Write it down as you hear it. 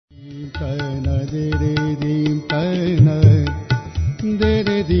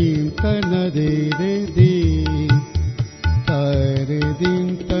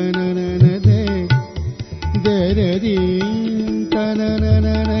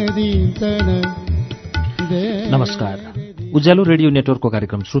नमस्कार। उज्यालो रेडियो नेटवर्कको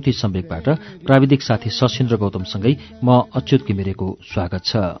कार्यक्रम श्रुति सम्वेकबाट प्राविधिक साथी सशिन्द्र गौतमसँगै म अच्युत घिमिरेको स्वागत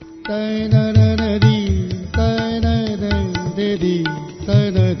छ।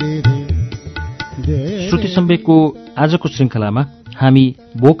 श्रुति सम्वेकको आजको श्रृङ्खलामा हामी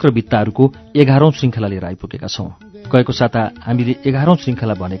बोक र बित्ताहरूको 11औं श्रृङ्खला लिएर आइपुगेका छौं। गएको साता हामीले 11औं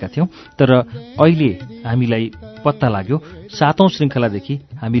श्रृङ्खला भनेका थियौं, तर अहिले हामीलाई पत्ता लाग्यो 7औं श्रृङ्खलादेखि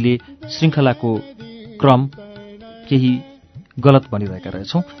हामीले श्रृङ्खलाको क्रम केही गलत बनिरहेका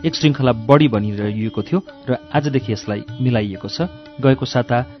रहेछौं। एक श्रृङ्खला बढी बनिरहेको थियो र आजदेखि यसलाई मिलाइएको छ। गएको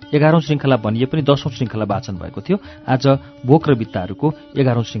साता 11औं श्रृङ्खला भनिए पनि 10औं श्रृङ्खला वाचन भएको थियो। आज भोक र बित्ताहरूको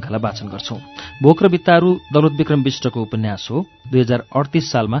 11औं श्रृङ्खला वाचन गर्छौं। भोक र बित्ताहरू दौलत विक्रम बिष्टको उपन्यास हो।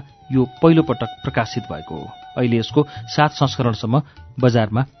 2038 सालमा यो पहिलो पटक प्रकाशित भएको हो। अहिले यसको 7 संस्करणसम्म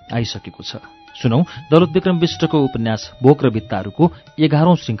बजारमा आइसकेको छ। सुनौ दौलत विक्रम बिष्टको उपन्यास भोक र बित्ताहरूको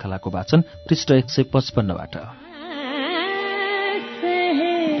 11औं श्रृङ्खलाको वाचन पृष्ठ 155 बाट।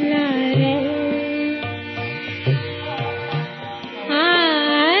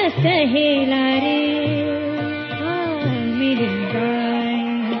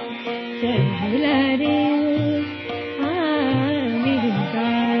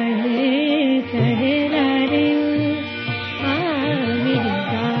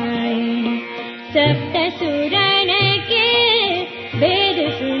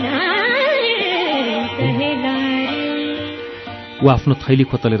 ऊ आफ्नो थैली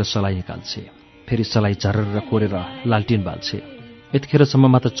खोतलेर सलाई निकाल्छे, फेरि सलाई झरेर कोरेर लालटिन बाल्छे।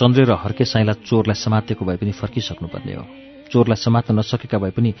 यतिखेरसम्ममा त चन्द्रे र हर्के साइँला चोरलाई समातेको भए पनि फर्किसक्नुपर्ने हो। चोरलाई समात्न नसकेका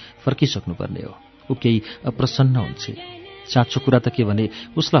भए पनि फर्किसक्नुपर्ने हो। ऊ केही अप्रसन्न हुन्छे। साँचो कुरा त के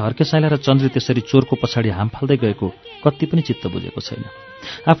भने उसलाई हर्के साइँला र चन्द्रे त्यसरी चोरको पछाडि हाम फाल्दै गएको कति पनि चित्त बुझेको छैन।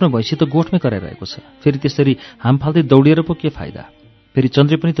 आफ्नो भैँसी त गोठमै कराइरहेको छ, फेरि त्यसरी हाम फाल्दै दौडिएर पो के फाइदा। फेरि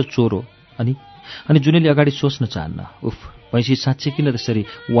चन्द्रे पनि त चोर हो। अनि जुनेली अगाडि सोच्न चाहन्न। उफ, भैँसी साँच्चै किन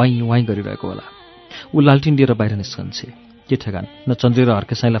त्यसरी वाइँ वाइँ गरिरहेको होला। ऊ लालटिन लिएर बाहिर निस्कन्छे। के ठेगान, न चन्द्रे र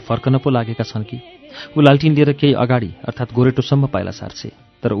हर्के साइँलाई फर्कन पो लागेका छन् कि। ऊ लालटिन लिएर केही अगाडि अर्थात् गोरेटोसम्म पाइला सार्छे,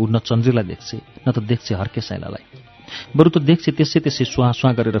 तर ऊ न चन्द्रेलाई देख्छे न त देख्छे हर्के साइँलालाई। बरु त देख्छे त्यसै सुहाँ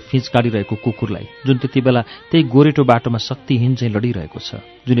सुहाँ गरेर फिँच काटिरहेको कुकुरलाई, जुन त्यति बेला त्यही गोरेटो बाटोमा शक्तिहीन चाहिँ लडिरहेको छ।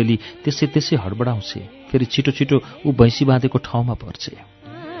 जुनेली त्यसै हडबडाउँछे। फेरि छिटो छिटो ऊ भैँसी बाँधेको ठाउँमा पर्छे।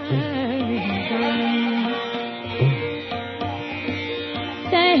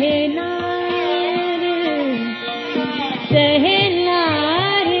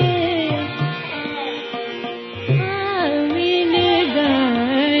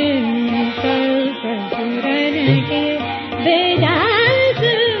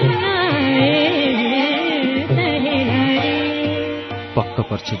 पक्क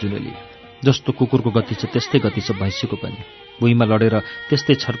पर्छ जुनेली। जस्तो कुकुरको गति छ त्यस्तै गति छ भैँसीको पनि। भुइँमा लडेर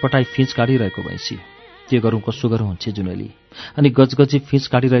त्यस्तै छटपटाई फिँच काटिरहेको भैँसी। के गरौँ कसो गरौँ हुन्छे जुनेली। अनि गजगजी फिँच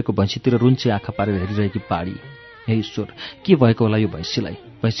काटिरहेको भैँसीतिर रुन्चे आँखा पारेर हेरिरहेकी पाडी। हे ईश्वर, के भएको होला यो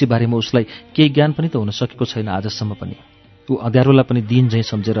भैँसीलाई। भैँसी बारेमा उसलाई केही ज्ञान पनि त हुन सकेको छैन आजसम्म पनि। ऊ अँध्यारोलाई पनि दिन झैँ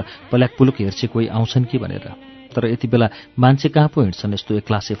सम्झेर पल्याक पुलुक हेर्छे कोही आउँछन् कि भनेर। तर यति बेला मान्छे कहाँ पो हिँड्छन् यस्तो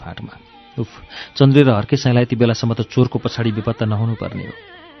एक्लासे फाँटमा। उफ, चन्द्रे र हर्के साइँलाई यति बेलासम्म त चोरको पछाडि बेपत्ता नहुनु पर्ने हो।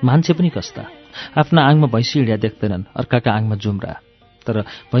 मान्छे पनि कस्ता, आफ्ना आङमा भैँसी हिँड्या देख्दैनन्, अर्काका आङमा जुम्रा। तर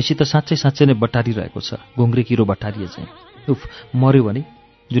भैँसी त साँच्चै नै बटारिरहेको छ, घुङ्ग्रे किरो बटारिए चाहिँ। उफ, मर्यो भने।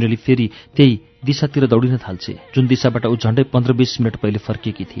 जुनेली फेरि त्यही दिशातिर दौडिन थाल्छे जुन दिशाबाट ऊ झन्डै 15-20 मिनट पहिले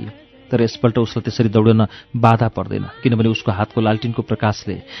फर्किएकी थिए। तर यसपल्ट उसलाई त्यसरी दौडन बाधा पर्दैन, किनभने उसको हातको लालटिनको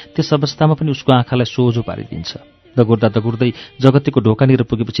प्रकाशले त्यस अवस्थामा पनि उसको आँखालाई सोझो पारिदिन्छ। दगुर्दै जगतेको ढोकानिर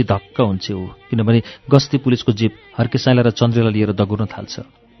पुगेपछि धक्क हुन्छ ऊ, किनभने गस्ती पुलिसको जीप हर्के साइँला र चन्द्रेलाई लिएर दगुर्न थाल्छ।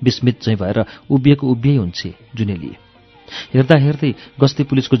 विस्मित चाहिँ भएर उभियै हुन्छ जुनेली। हेर्दा हेर्दै गस्ती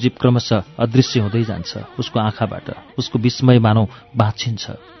पुलिसको जीप क्रमशः अदृश्य हुँदै जान्छ। उसको आँखाबाट उसको विस्मय मानौ बाँचिन्छ।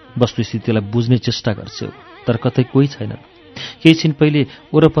 वस्तुस्थितिलाई बुझ्ने चेष्टा गर्छ, तर कतै कोही छैन। केही छिन पहिले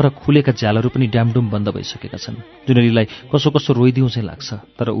वरपर खुलेका झ्यालहरू पनि ड्यामडुम बन्द भइसकेका छन्। जुनेलीलाई कसो रोइदिउँ चाहिँ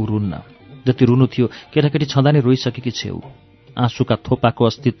लाग्छ, तर ऊ रुन्न। जति रुनु थियो केटाकेटी छँदा नै रोइसकेकी छेउ। आँसुका थोपाको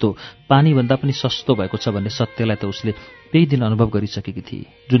अस्तित्व पानीभन्दा पनि सस्तो भएको छ भन्ने सत्यलाई त उसले त्यही दिन अनुभव गरिसकेकी थिए,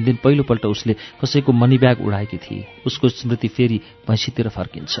 जुन दिन पहिलोपल्ट उसले कसैको मनी ब्याग उडाएकी थिए। उसको स्मृति फेरि भैँसीतिर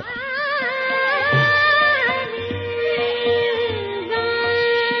फर्किन्छ।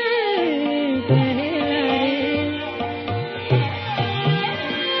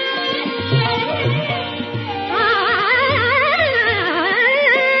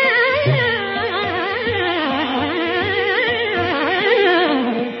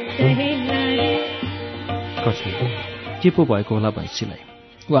 के पो भएको होला भैँसीलाई।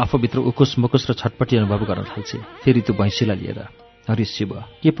 ऊ आफूभित्र उकुस मुकुस र छटपटी अनुभव गर्न थाल्छे। फेरि त्यो भैँसीलाई लिएर हरि शिव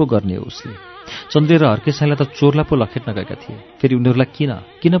के पो गर्ने हो उसले। चन्द्रे र हर्के साईलाई त चोरलाई पो लखेट्न गएका थिए। फेरि उनीहरूलाई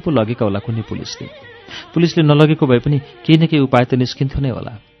किन पो लगेका होला कुनै पुलिसले नलगेको भए पनि केही न केही उपाय त निस्किन्थ्यो नै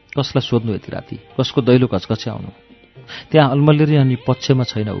होला। कसलाई सोध्नु यति राति, कसको दैलो घचघच्याउनु। त्यहाँ अल्मलिरी अनि पक्षमा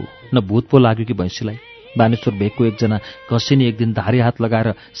छैन ऊ। न भूत पो लाग्यो कि भैँसीलाई। बानेश्वर भेगको एकजना घसिनी एक दिन धारे हात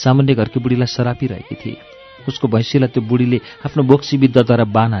लगाएर सामान्य घरकी बुढीलाई सरापिरहेकी थिए। उसको भैँसीलाई त्यो बुढीले आफ्नो बोक्सी विद्याद्वारा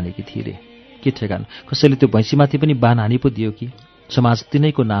बान हानेकी थिए रे। के ठेगान कसैले त्यो भैँसीमाथि पनि बान हानी पो दियो कि। समाज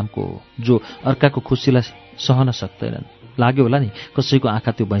तिनैको नामको हो जो अर्काको खुसीलाई सहन सक्दैनन्। लाग्यो होला नि कसैको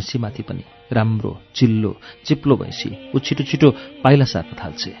आँखा त्यो भैँसीमाथि पनि। राम्रो चिल्लो चिप्लो भैँसी ऊ छिटो छिटो पाइला सार्न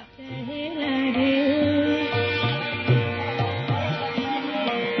थाल्छे।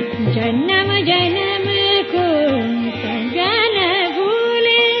 जन्म जन्म को सजन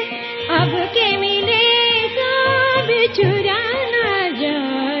भूले अब के मिले सो बिछुराना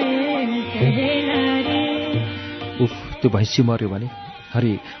जाए उफ त्यो भैँसी मर्यो भने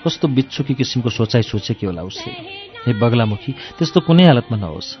हरि कस्तो बिच्छुकी किसिमको सोचाइ सोचे कि होला उसले। हे बगलामुखी त्यस्तो कुनै हालतमा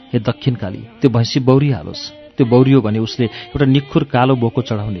नहोस्। हे दक्षिणकाली त्यो भैँसी बौरिहालोस्। त्यो बौरियो भने उसले एउटा निखुर कालो बोको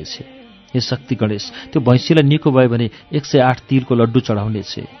चढाउनेछ। हे शक्ति गणेश त्यो भैँसीलाई निको भयो भने 108 तिलको लड्डु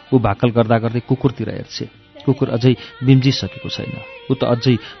चढाउनेछ। ऊ भाकल गर्दा गर्दै कुकुरतिर हेर्छे। कुकुर अझै बिम्जिसकेको छैन। ऊ त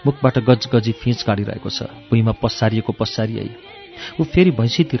अझै मुखबाट गजगजी फिँच काडिरहेको छ। भुइँमा पसारिए ऊ फेरि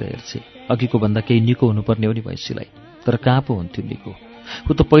भैँसीतिर हेर्छे। अघिको भन्दा केही निको हुनुपर्ने हो नि भैँसीलाई, तर कहाँ पो हुन्थ्यो निको।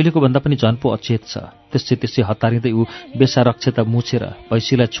 ऊ त पहिलेको भन्दा पनि झन् पो अचेत छ। त्यसै हतारिँदै ऊ बेसा रक्षता मुछेर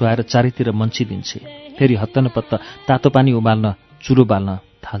भैँसीलाई छुवाएर चारैतिर मन्चिदिन्छे। फेरि हत्तनपत्त तातो पानी उमाल्न चुलो बाल्न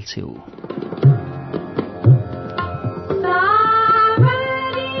थाल्छे ऊ।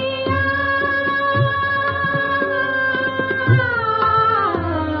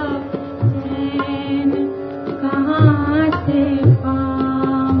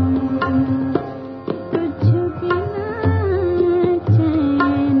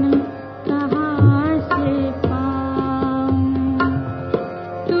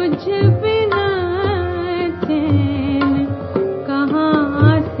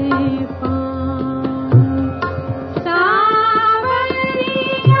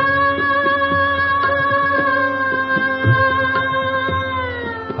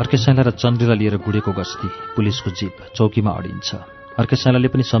 हर्केसाइला र चन्द्रीलाई लिएर गुडेको गस्ती पुलिसको जीप चौकीमा अडिन्छ। हर्केसाइलाले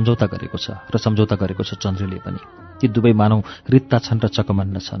पनि सम्झौता गरेको छ र सम्झौता गरेको छ चन्द्रीले पनि। ती दुवै मानव रित्ता छन् र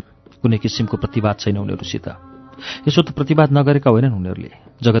चकमन्न छन्। कुनै किसिमको प्रतिवाद छैन उनीहरूसित। यसो त प्रतिवाद नगरेका होइनन् उनीहरूले।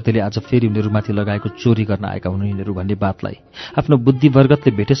 जगतेले आज फेरि उनीहरूमाथि लगाएको चोरी गर्न आएका हुन् यिनीहरू भन्ने बातलाई आफ्नो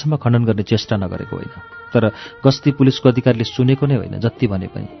बुद्धिवर्गतले भेटेसम्म खण्डन गर्ने चेष्टा नगरेको होइन। तर गस्ती पुलिसको अधिकारीले सुनेको नै होइन। जति भने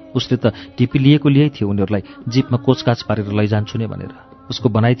पनि उसले त ढिपी लिएको लिएै थियो उनीहरूलाई जीपमा कोचकाच पारेर लैजान्छु नै भनेर। उसको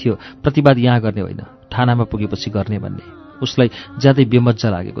भनाइ थियो प्रतिवाद यहाँ गर्ने होइन, थानामा पुगेपछि गर्ने भन्ने। उसलाई ज्यादै बेमज्जा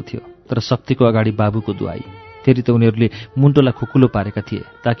लागेको थियो। तर शक्तिको अगाडि बाबुको दुहाई। फेरि त उनीहरूले मुन्टोलाई खुकुलो पारेका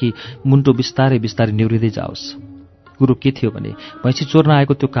थिए ताकि मुन्टो बिस्तारै बिस्तारै निहुरिँदै जाओस्। कुरो के थियो भने भैँसी चोर्न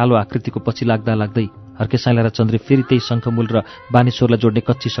आएको त्यो कालो आकृतिको पछि लाग्दा लाग्दै हर्केसाइला र चन्द्रे फेरि त्यही शङ्खमूल र बानेश्वरलाई जोड्ने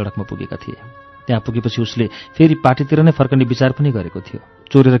कच्ची सडकमा पुगेका थिए। त्यहाँ पुगेपछि उसले फेरि पार्टीतिर नै फर्कने विचार पनि गरेको थियो।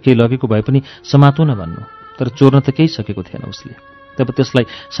 चोरेर केही लगेको भए पनि समातु न भन्नु। तर चोर्न त केही सकेको थिएन उसले। तब त्यसलाई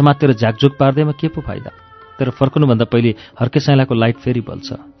समातेर झाकझोक पार्दैमा के पो फाइदा। तर फर्कनुभन्दा पहिले हर्केसाइलाको लाइट फेरि बल्छ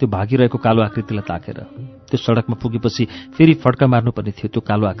त्यो भागिरहेको कालो आकृतिलाई ताकेर। त्यो सडकमा पुगेपछि फेरि फड्का मार्नुपर्ने थियो त्यो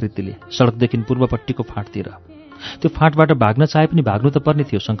कालो आकृतिले सडकदेखि पूर्वपट्टिको फाँटतिर। त्यो फाँटबाट भाग्न चाहे पनि भाग्नु त पर्ने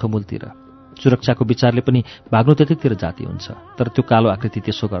थियो शङ्खमूलतिर। सुरक्षाको विचारले पनि भाग्नु त्यतैतिर जाती हुन्छ। तर त्यो कालो आकृति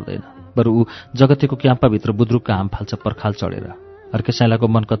त्यसो गर्दैन। बरु ऊ जगतेको क्याम्पाभित्र बुद्रुकका हाम फाल्छ पर्खाल चढेर। हर्केसाइलाको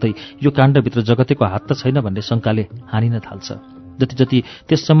मन कतै यो काण्डभित्र जगतेको हात त छैन भन्ने शङ्काले हानिन थाल्छ। जति जति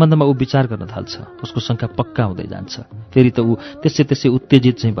त्यस सम्बन्धमा ऊ विचार गर्न थाल्छ उसको शङ्का पक्का हुँदै जान्छ। फेरि त ऊ त्यसै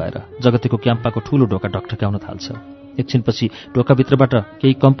उत्तेजित चाहिँ भएर जगतेको क्याम्पाको ठूलो ढोका ढकढक्याउन थाल्छ। एकछिनपछि ढोकाभित्रबाट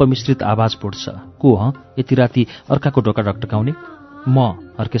केही कम्प मिश्रित आवाज फुट्छ। को यति राति अर्काको ढोका ढकढकाउने? म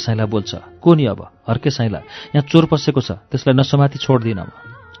हर्केसाइला बोल्छ। को नि अब? हर्केसाइला। यहाँ चोर पसेको छ, त्यसलाई नसमाती छोड्दिन म।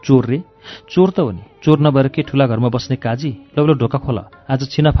 चोर रे? चोर त हो नि। चोर नभएर के ठुला घरमा बस्ने काजी? लौलो ढोका खोला। आज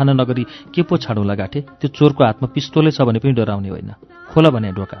छिनाफाना नगरी के पो छाडौँला गाठे? त्यो चोरको हातमा पिस्तोलै छ भने पनि डराउने होइन। खोला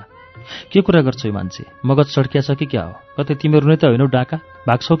भने ढोका। के कुरा गर्छौ मान्छे? मगज सड्किया छ कि क्या हो? कतै तिमीहरू नै त होइनौ डाका?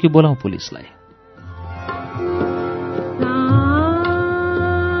 भाग्छौ कि बोलाऊ पुलिसलाई?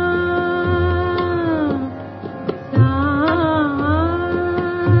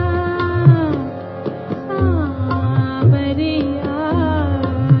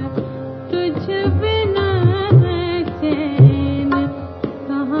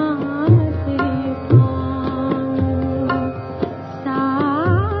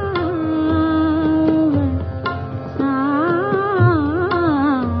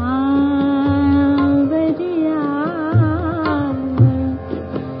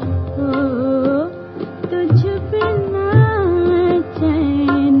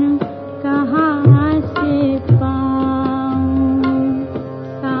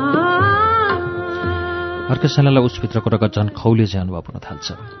 हर्केसाइलालाई उसभित्रको रगत झन् खौले झैँ अनुभव हुन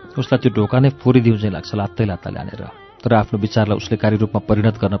थाल्छ। उसलाई त्यो ढोका नै फोरिदिउँ झैँ लाग्छ लात्तै लात्ताले हानेर। तर आफ्नो विचारलाई उसले कार्यरूपमा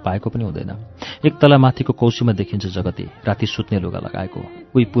परिणत गर्न पाएको पनि हुँदैन। एक तला माथिको कौशीमा देखिन्छ जगती राति सुत्ने लुगा लगाएको।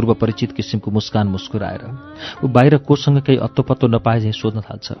 उही पूर्व परिचित किसिमको मुस्कान मुस्कुराएर ऊ बाहिर कोसँग केही अत्तो नपाए झैँ सोध्न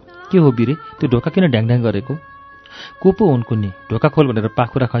थाल्छ, के हो बिरे, त्यो ढोका किन ड्याङड्याङ गरेको? को पो उनको नि? ढोका खोल भनेर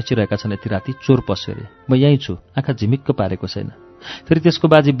पाखुरा खैँचिरहेका छन् यति राति, चोर पस्यो रे। म यहीँ छु, आँखा झिमिक्क पारेको छैन। फेरि त्यसको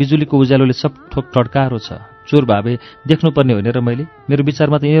बाजी बिजुलीको उज्यालोले सब ठोक टड्कारो छ। चोर भावे देख्नुपर्ने होइन र मैले? मेरो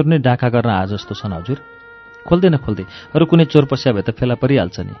विचारमा त यिनीहरू नै डाका गर्न आ जस्तो छन् हजुर। खोल्दैन, अरू कुनै चोर पस्या भए त फेला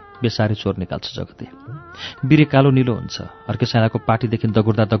परिहाल्छ नि। बेसारी चोर निकाल्छ जगते। बिरे कालो निलो हुन्छ। हर्केसाइलाको पाटीदेखि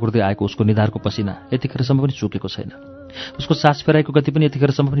दगुर्दै आएको उसको निधारको पसिना यतिखेरसम्म पनि चुकेको छैन। उसको सास फेराइको गति पनि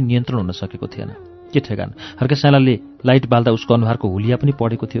यतिखेरसम्म पनि नियन्त्रण हुन सकेको थिएन। के ठेगान, हर्केसाइलाले लाइट बाल्दा उसको अनुहारको हुलिया पनि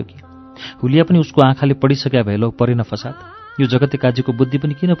पढेको थियो कि? हुलिया पनि उसको आँखाले पढिसक्या भए लो परेन फसाद। यो जगते काजीको बुद्धि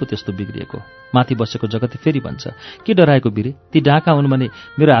पनि किन पो त्यस्तो बिग्रिएको? माथि बसेको जगते फेरि भन्छ, के डराएको बिरे? ती डाका हुन् भने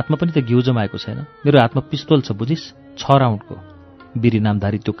मेरो हातमा पनि त घिउ जमाएको छैन। मेरो हातमा पिस्तोल छ बुझिस, 6 राउन्डको। बिरी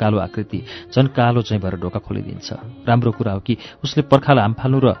नामधारी त्यो कालो आकृति झन् कालो चाहिँ भएर ढोका खोलिदिन्छ। राम्रो कुरा हो कि उसले पर्खाल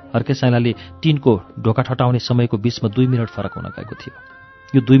हामफाल्नु र हर्केसाइलाले टिनको ढोका ठटाउने समयको बीचमा 2 मिनट फरक हुन गएको थियो।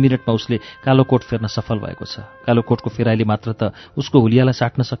 यो 2 मिनटमा उसले कालो कोट फेर्न सफल भएको छ। कालो कोटको फेराइले मात्र त उसको हुलियालाई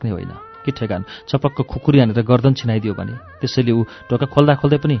साट्न सक्ने होइन। के ठेगान, चपक्क खुकुरी हानेर गर्दन छिनाइदियो भने? त्यसैले ऊ ढोका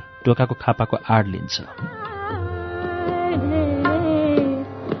खोल्दै पनि ढोकाको खापाको आड लिन्छ।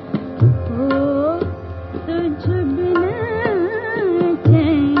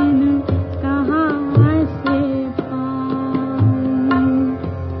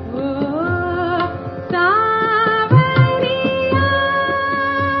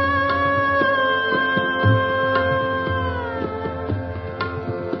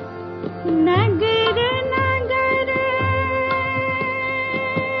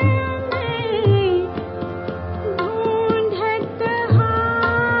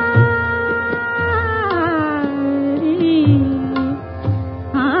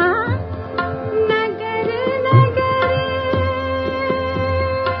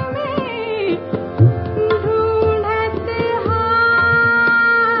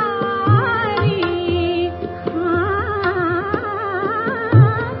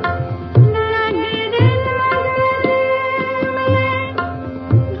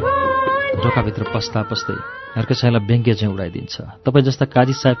 पस्दै हर्केसाइला व्यङ्ग्य चाहिँ उडाइदिन्छ। तपाईँ जस्ता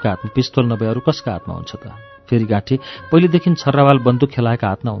काजी साहेबका हातमा पिस्तोल नभए अरू कसका हातमा हुन्छ त? फेरि गाँठे, पहिलेदेखि छर्रावाल बन्दुक खेलाएका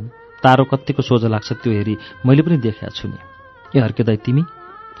हातमा हुन्। तारो कत्तिको सोझो लाग्छ त्यो हेरी मैले पनि देखेका छु नि। ए हर्के दाइ, तिमी?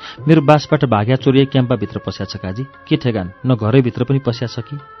 मेरो बासबाट भाग्या चोरी क्याम्पाभित्र पस्या छ काजी। के ठेगान, न घरैभित्र पनि पस्या छ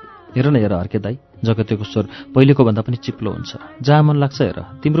कि? हेर न हेर हर्के दाइ, जगतेको स्वर पहिलेको भन्दा पनि चिप्लो हुन्छ। जहाँ मन लाग्छ हेर,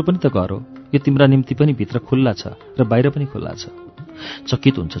 तिम्रो पनि त घर हो। यो तिम्रा निम्ति पनि भित्र खुल्ला छ र बाहिर पनि खुल्ला छ।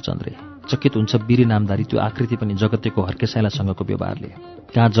 चकित हुन्छ चन्द्रे, चकित हुन्छ बिरी नामधारी त्यो आकृति पनि जगतेको हर्केसाइलासँगको व्यवहारले।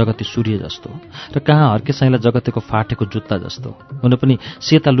 कहाँ जगते सूर्य जस्तो र कहाँ हर्केसाइला जगतेको फाटेको जुत्ता जस्तो। हुन पनि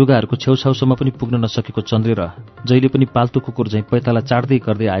सेता लुगाहरूको छेउछाउसम्म पनि पुग्न नसकेको चन्द्रे र जहिले पनि पाल्तु कुकुर झैँ पैताला चाड्दै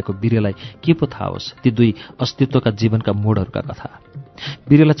गर्दै आएको बिरेलाई के पो थाहा होस् ती दुई अस्तित्वका जीवनका मोडहरूका कथा।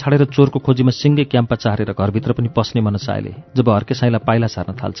 बिरेलाई छाडेर चोरको खोजीमा सिङ्गै क्याम्पा चारेर घरभित्र पनि पस्ने मनसायले जब हर्केसाइला पाइला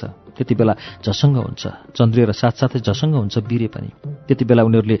सार्न थाल्छ त्यति बेला झसङ्ग हुन्छ चन्द्रे र साथसाथै झसङ्ग हुन्छ बिरे पनि। त्यति बेला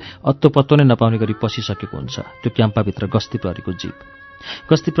उनीहरूले अत्तो नै नपाउने गरी पसिसकेको हुन्छ त्यो क्याम्पाभित्र गस्ती प्रहरीको जीप।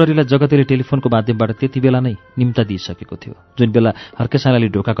 गस्ती प्रहरीलाई जगतेले टेलिफोनको माध्यमबाट त्यति बेला नै निम्ता दिइसकेको थियो जुन बेला हर्केसाइलाले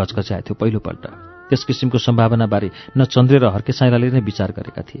ढोका घचघच्याएको थियो पहिलोपल्ट। त्यस किसिमको सम्भावनाबारे न चन्द्रे र हर्केसाइलाले नै विचार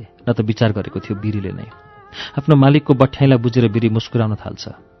गरेका थिए न त विचार गरेको थियो बिरीले नै। आफ्नो मालिकको बठ्याइलाई बुझेर बिरी मुस्कुराउन थाल्छ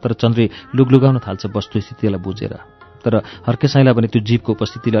तर चन्द्रे लुगलुगाउन थाल्छ वस्तुस्थितिलाई बुझेर। तर हर्केसाइला भने त्यो जीवको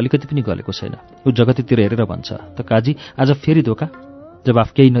उपस्थितिले अलिकति पनि गलेको छैन। ऊ जगतीतिर हेरेर भन्छ, त काजी आज फेरि धोका? जवाफ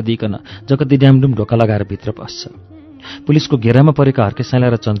केही नदिइकन जगती ड्यामडुम ढोका लगाएर भित्र पस्छ। पुलिसको घेरामा परेका हर्केसाइला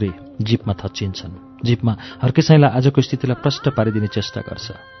र चन्द्रे जीपमा थच्चिन्छन्। जीपमा हर्केसाइला आजको स्थितिलाई प्रष्ट पारिदिने चेष्टा गर्छ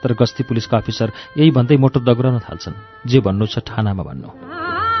तर गस्ती पुलिसका अफिसर यही भन्दै मोटो दगुराउन थाल्छन्, जे भन्नु छ ठानामा भन्नु।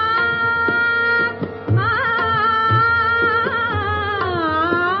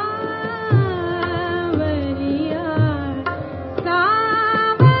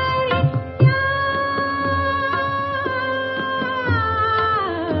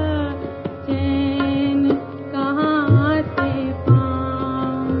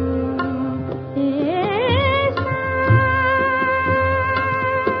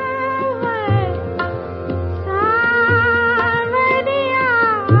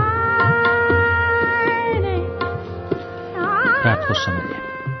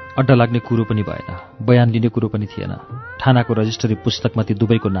 अड्डा लाग्ने कुरो पनि भएन, बयान लिने कुरो पनि थिएन। थानाको रजिस्ट्री पुस्तकमा ती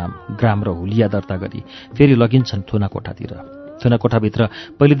दुवैको नाम, ग्राम र हुलिया दर्ता गरी फेरि लगिन्छन् थुना कोठातिर। थुना कोठाभित्र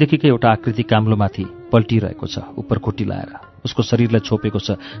पहिलेदेखिकै एउटा आकृति काम्लोमाथि पल्टिरहेको छ, उपर खुट्टी लाएर। उसको शरीरलाई छोपेको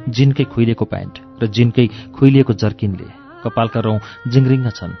छ जिनकै खुइलिएको प्यान्ट र जिनकै खुइलिएको जर्किनले। कपालका रौँ जिङ्रिङ्ग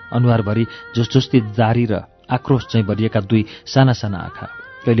छन्, अनुहारभरि झुसझुस्ती दारी र आक्रोश चाहिँ भरिएका दुई साना साना आँखा।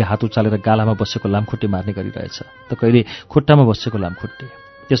 कहिले हात उचालेर गालामा बसेको लामखुट्टे मार्ने गरिरहेछ त कहिले खुट्टामा बसेको लामखुट्टे।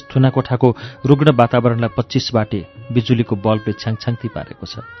 त्यस थुना कोठाको रुग्ण वातावरणलाई 25 बाटे बिजुलीको बल्बले छ्याङछ्याङती पारेको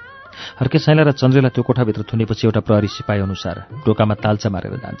छ। हर्के साइला र चन्द्रेलाई त्यो कोठाभित्र थुनेपछि एउटा प्रहरी सिपाही अनुसार ढोकामा ताल्चा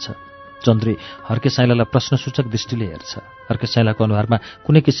मारेर जान्छ। चन्द्रे हर्के साइलालाई प्रश्नसूचक दृष्टिले हेर्छ। हर्के साइलाको अनुहारमा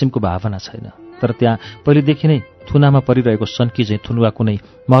कुनै किसिमको भावना छैन, तर त्यहाँ पहिलेदेखि नै थुनामा परिरहेको सन्की चाहिँ थुनुवा कुनै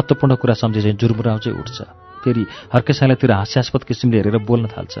महत्त्वपूर्ण कुरा सम्झे चाहिँ जुर्मुराउँझै उठ्छ। फेरि हर्के साइलातिर हास्यास्पद किसिमले हेरेर बोल्न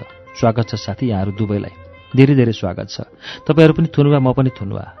थाल्छ। स्वागत छ साथी, यहाँहरू दुवैलाई धेरै धेरै स्वागत छ। तपाईँहरू पनि थुनुवा, म पनि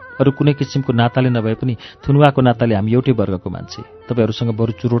थुनुवा। अरू कुनै किसिमको नाताले नभए पनि थुनुवाको नाताले हामी एउटै वर्गको मान्छे। तपाईँहरूसँग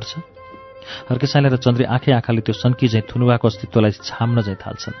बरु चुरोट छ? हर्के साइला र चन्द्रे आँखाले त्यो सन्की चाहिँ थुनुवाको अस्तित्वलाई छाम्न चाहिँ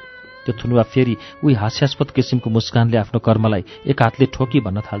थाल्छन्। त्यो थुनुवा फेरि उही हास्यास्पद किसिमको मुस्कानले आफ्नो कर्मलाई एक हातले ठोकी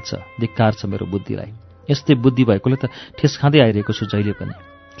भन्न थाल्छ, धिक्कार छ मेरो बुद्धिलाई। यस्तै बुद्धि भएकोले त ठेस खाँदै आइरहेको छु जहिले पनि।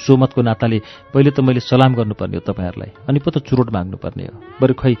 सोमतको नाताले पहिले त मैले सलाम गर्नुपर्ने हो तपाईँहरूलाई, अनि पो त चुरोट माग्नुपर्ने हो।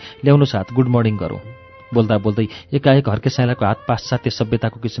 बरु खै ल्याउनुहोस् हात, गुड मर्निङ गरौँ। बोल्दा बोल्दै एकाएक हर्के साइलाको हात पाश्चात्य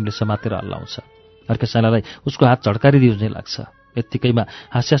सभ्यताको किसिमले समातेर हल्लाउँछ। हर्के साइलालाई उसको हात झड्कारिदिउ चाहिँ लाग्छ। यत्तिकैमा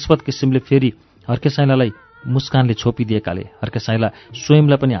हास्यास्पद किसिमले फेरि हर्के साइलालाई मुस्कानले छोपिदिएकाले हर्के साइला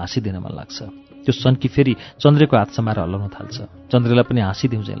स्वयंलाई पनि हाँसिदिन मन लाग्छ। त्यो सन्की फेरि चन्द्रेको हात समाएर हल्लाउन थाल्छ। चन्द्रेलाई पनि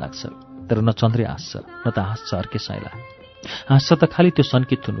हाँसिदिउँ चाहिँ लाग्छ, तर न चन्द्रे हाँस्छ न त हाँस्छ हर्के साइला। हाँस्छ त खालि त्यो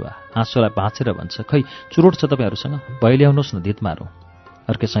सन्की थुनुवा। हाँसोलाई भाँचेर भन्छ, खै चुरोट छ तपाईँहरूसँग, भए ल्याउनुहोस् न, धित मारौँ।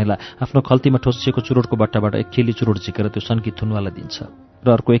 हर्के साइला आफ्नो खल्तीमा ठोसिएको चुरोटको बट्टाबाट एक खेली चुरोट झिकेर त्यो सन्की थुनुवालाई दिन्छ र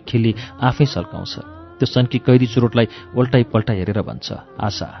अर्को एक खेली आफै सल्काउँछ। त्यो सन्की कैदी चुरोटलाई उल्टाइ पल्टाइ हेरेर भन्छ,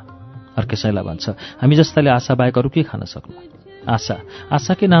 आशा। हर्के साइला भन्छ, हामी जस्ताले आशा बाहेक अरू के खान सक्नु? आशा,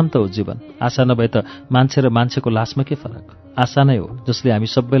 आशाकै नाम त हो जीवन। आशा नभए त मान्छे र मान्छेको लासमा के फरक? आशा नै हो जसले हामी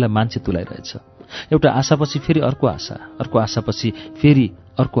सबैलाई मान्छे तुलाइरहेछ। एउटा आशापछि फेरि अर्को आशा, अर्को आशापछि फेरि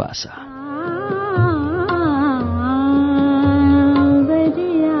अर्को आशा।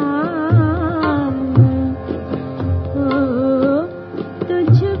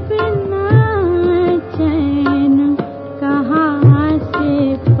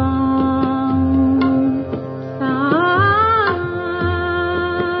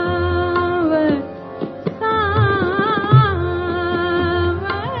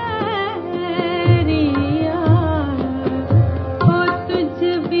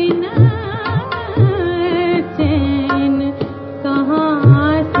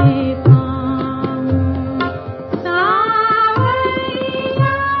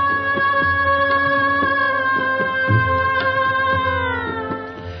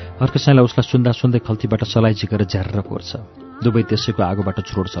 हर्के साइला उसलाई सुन्दा सुन्दै खल्तीबाट सलाई झिकेर झ्यारेर कोर्छ। दुवै त्यसैको आगोबाट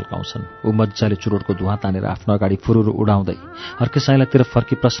चुरोट सल्काउँछन्। ऊ मजाले चुरोटको धुवाँ तानेर आफ्नो अगाडि फुरुरु उडाउँदै हर्के साइलातिर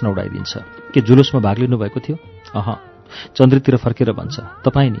फर्की प्रश्न उडाइदिन्छ, के जुलुसमा भाग लिनुभएको थियो? अह। चन्द्रतिर फर्केर भन्छ,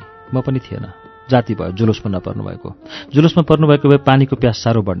 तपाईँ नि, म पनि थिएन। जाति भयो जुलुसमा नपर्नु भएको। जुलुसमा पर्नुभएको भए पानीको प्यास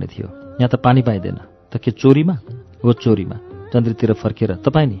साह्रो बढ्ने थियो। यहाँ त पानी पाइँदैन। त के चोरीमा? हो चोरीमा। चन्द्रतिर फर्केर,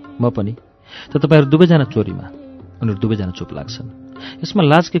 तपाईँ नि, म पनि। त तपाईँहरू दुवैजना चोरीमा। उनीहरू दुवैजना चुप लाग्छन्। यसमा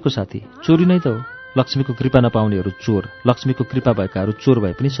लाज के को साथी? चोरी नै त हो। लक्ष्मीको कृपा नपाउनेहरू चोर, लक्ष्मीको कृपा भएकाहरू चोर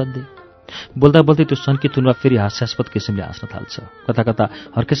भए पनि सधैँ। बोल्दा बोल्दै त्यो सन्की थुनुवा फेरि हास्यास्पद किसिमले हाँस्न थाल्छ। कता कता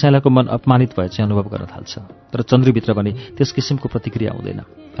हर्के साइलाको मन अपमानित भए चाहिँ अनुभव गर्न थाल्छ, तर चन्द्रभित्र भने त्यस किसिमको प्रतिक्रिया हुँदैन।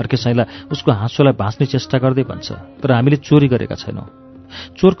 हर्के साइला उसको हाँसोलाई भाँच्ने चेष्टा गर्दै भन्छ, तर हामीले चोरी गरेका छैनौँ।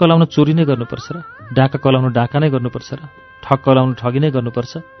 चोर कलाउन चोरी नै गर्नुपर्छ र? डाका कलाउन डाका नै गर्नुपर्छ र? ठग कलाउन ठगी नै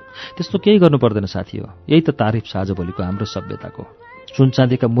गर्नुपर्छ? त्यस्तो केही गर्नु पर्दैन साथी हो। यही त तारिफ छ आजभोलिको हाम्रो सभ्यताको।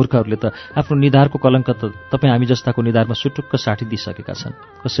 सुनचाँदीका मूर्खहरूले त आफ्नो निधारको कलङ्क त तपाईँ हामी जस्ताको निधारमा सुटुक्क साटी दिइसकेका छन्,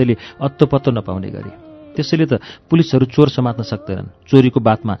 कसैले अत्तो पत्तो नपाउने गरी। त्यसैले त पुलिसहरू चोर समात्न सक्दैनन्, चोरीको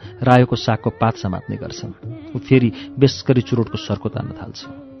बातमा रायोको सागको पात समात्ने गर्छन्। ऊ फेरि बेसकरी चुरोटको सर्को तान्न थाल्छ।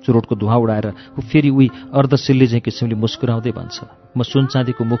 चुरोटको धुवाँ उडाएर ऊ फेरि उही अर्धसिल्ली चाहिँ किसिमले मुस्कुराउँदै भन्छ, म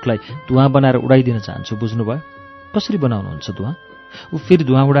सुनचाँदीको मुखलाई धुवाँ बनाएर उडाइदिन चाहन्छु, बुझ्नुभयो? कसरी बनाउनुहुन्छ धुवाँ? ऊ फेरि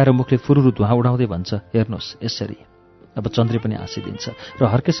धुवाँ उडाएर मुखले फुरुरु धुवाँ उडाउँदै भन्छ, हेर्नुहोस् यसरी। अब चन्द्रे पनि हाँसिदिन्छ र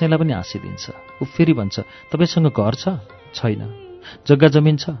हर्के साइला पनि हाँसिदिन्छ। ऊ फेरि भन्छ, तपाईँसँग घर छ? छैन। जग्गा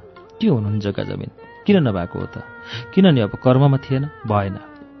जमिन छ? के हुनु नि जग्गा जमिन? किन नभएको हो त? किन नि अब कर्ममा थिएन? भएन।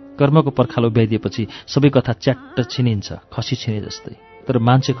 कर्मको पर्खाल उभ्याइदिएपछि सबै कथा च्याट्ट छिनिन्छ, खसी छिने जस्तै। तर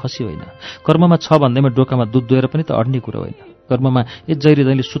मान्छे खसी होइन। कर्ममा छ भन्दैमा डोकामा दुध दोएर पनि त अड्ने कुरो होइन। कर्ममा जहिले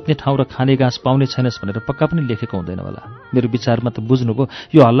दैले सुत्ने ठाउँ र खाने घाँस पाउने छैनस् भनेर पक्का पनि लेखेको हुँदैन होला। मेरो विचारमा त बुझ्नुभयो,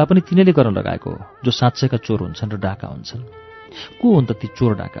 यो हल्ला पनि तिनीले गर्न लगाएको हो जो साँच्चैका चोर हुन्छन् र डाका हुन्छन्। को हुन् त ती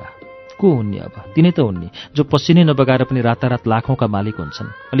चोर डाका? को को हुन् नि अब? तिनै त हुन् नि जो पसिनै नबगाएर पनि रातारात लाखौंका मालिक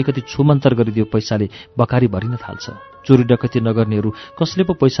हुन्छन्। अलिकति छुमन्तर गरिदियो पैसाले बकारी भरिन थाल्छ। चोरी डकैती नगर्नेहरू कसले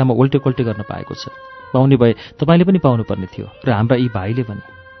पो पैसामा ओल्टे गर्न पाएको छ? पाउने भए तपाईँले पनि पाउनुपर्ने थियो र हाम्रा यी भाइले पनि।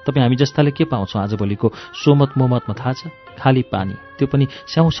 तपाईँ हामी जस्ताले के पाउँछौँ आजभोलिको सोमत मोमतमा थाहा छ? खाली पानी, त्यो पनि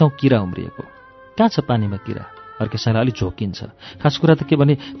स्याउ स्याउ किरा उम्रिएको। कहाँ छ पानीमा किरा? अर्केसाईलाई अलि झोकिन्छ। खास कुरा त के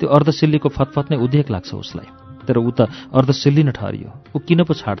भने त्यो अर्धसिल्लीको फतफत नै उदेक लाग्छ उसलाई। तर ऊ त अर्धसिल्ली न ठहरियो। ऊ किन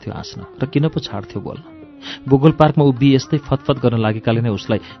पो छाड्थ्यो हाँस्न र किन पो छाड्थ्यो बोल्न? बोगल पार्कमा उभि यस्तै फतफत गर्न लागेकाले नै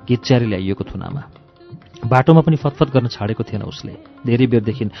उसलाई घिच्यारी ल्याइएको थुनामा। बाटोमा पनि फतफत गर्न छाडेको थिएन उसले। धेरै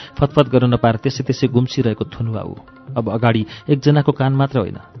बेरदेखि फतफत गर्न नपाएर त्यसै गुम्सिरहेको थुनुवा ऊ। अब अगाडि एकजनाको कान मात्र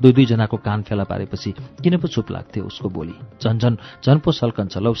होइन, दुई जनाको कान फेला पारेपछि किन पो चुप लाग्थ्यो उसको बोली। झन पो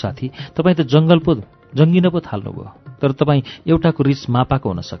सल्कन्छ। लौ साथी, तपाईँ त जङ्गिन पो थाल्नुभयो। तर तपाईँ एउटाको रिस मापाको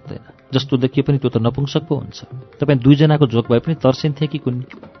हुन सक्दैन। जस्तो देखिए पनि त्यो त नपुंसक पो हुन्छ। तपाईँ दुईजनाको जोक भए पनि तर्सिन्थे कि कुन्नी?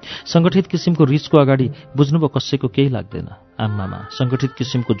 सङ्गठित किसिमको रिसको अगाडि बुझ्नुभयो कसैको केही लाग्दैन। आम्मामा, सङ्गठित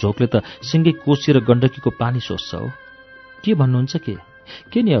किसिमको झोकले त सिङ्गै कोसी र गण्डकीको पानी सोच्छ हो। के भन्नुहुन्छ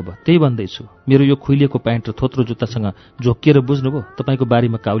के नि? अब त्यही भन्दैछु। मेरो यो खुइलिएको प्यान्ट र थोत्रो जुत्तासँग झोकिएर बुझ्नुभयो तपाईँको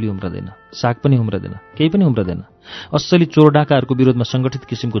बारीमा काउली उम्रदैन, साग पनि उम्रदैन, केही पनि उम्रदैन। असली चोर डाकाहरूको विरोधमा सङ्गठित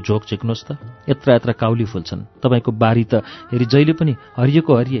किसिमको झोक झिक्नुहोस् त। यत्रा काउली फुल्छन्। तपाईँको बारी त हेरी जहिले पनि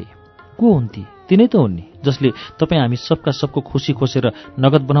हरिएको हरियै। को हुन् ती? तिनै त हुन् नि जसले तपाईँ हामी सबको खुसी खोसेर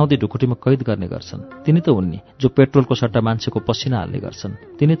नगद बनाउँदै ढुकुटीमा कैद गर्ने गर्छन्। तिनै त हुन् नि जो पेट्रोलको सट्टा मान्छेको पसिना हाल्ने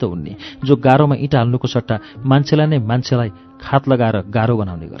गर्छन्। तिनै त हुन् नि जो गाह्रोमा इँटा हाल्नुको सट्टा मान्छेलाई खात लगाएर गाह्रो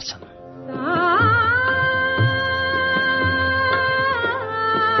बनाउने गर्छन्।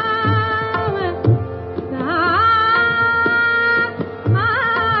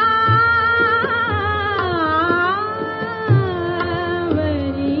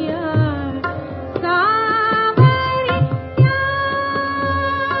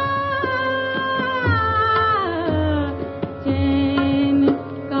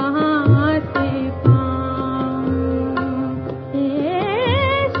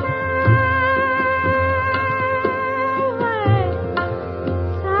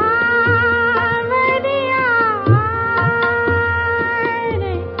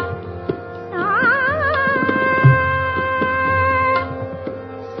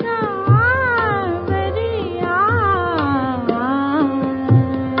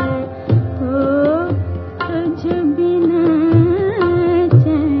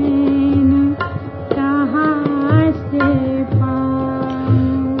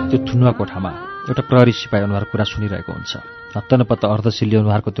 कोठामा एउटा प्रहरी सिपाही अनुहार कुरा सुनिरहेको हुन्छ। हत्तनपत्त अर्धसिल्ली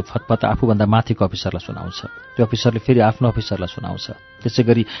अनुहारको त्यो फतफत आफूभन्दा माथिको अफिसरलाई सुनाउँछ। त्यो अफिसरले फेरि आफ्नो अफिसरलाई सुनाउँछ। त्यसै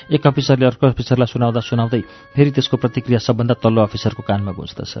गरी एक अफिसरले अर्को अफिसरलाई सुनाउँदै फेरि त्यसको प्रतिक्रिया सबभन्दा तल्लो अफिसरको कानमा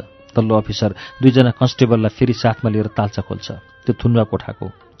गुन्ज्दछ। तल्लो अफिसर दुईजना कन्स्टेबललाई फेरि साथमा लिएर ताल्चा खोल्छ। त्यो थुनुवा कोठाको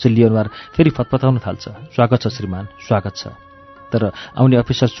चिल्ली अनुहार फेरि फतफताउन थाल्छ। स्वागत छ श्रीमान, स्वागत छ। तर आउने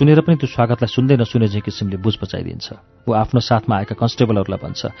अफिसर सुनेर पनि त्यो स्वागतलाई सुन्दै नसुने चाहिँ किसिमले बुझ बचाइदिन्छ। ऊ आफ्नो साथमा आएका कन्स्टेबलहरूलाई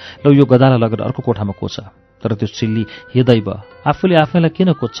भन्छ, लौ यो गदालाई लगेर अर्को कोठामा कोछ। तर त्यो सिल्ली हेदैव आफूले आफैलाई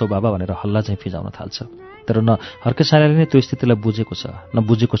किन कोच्छौ बाबा भनेर हल्ला चाहिँ फिजाउन थाल्छ। तर न हर्केसाईले नै त्यो स्थितिलाई बुझेको छ न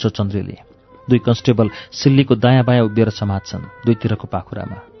बुझेको छ चन्द्रेले। दुई कन्स्टेबल सिल्लीको दायाँ बायाँ उभिएर समात्छन् दुईतिरको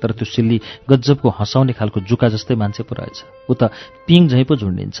पाखुरामा। तर त्यो सिल्ली गज्जबको हँसाउने खालको जुका जस्तै मान्छे पो रहेछ। ऊ त पिङ झैँ पो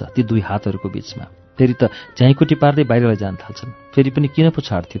झुन्डिन्छ ती दुई हातहरूको बीचमा। फेरि त झ्याइकुटी पार्दै बाहिर लैजान थाल्छन्। फेरि पनि किन पो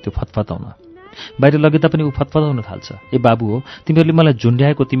छाड्थ्यो त्यो फतफताउन? बाहिर लगेता पनि ऊ फतफताउन थाल्छ। ए बाबु हो, तिमीहरूले मलाई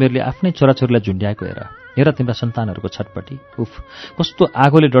झुन्ड्याएको, तिमीहरूले आफ्नै छोराछोरीलाई झुन्ड्याएको हेर तिम्रा सन्तानहरूको छटपटी। उफ, कस्तो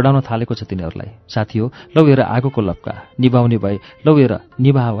आगोले डढाउन थालेको छ तिनीहरूलाई। साथी हो, लौ हेर आगोको लप्का निभाउने भए लौ हेर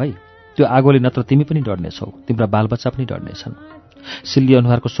निभाऊ है। त्यो आगोले नत्र तिमी पनि डढ्नेछौ, तिम्रा बालबच्चा पनि डढ्नेछन्। सिल्ली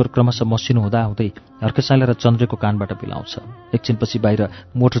अनुहारको स्वर क्रमशः मसिनो हुँदै हर्केसाईले र चन्द्रेको कानबाट बिलाउँछ। एकछिनपछि बाहिर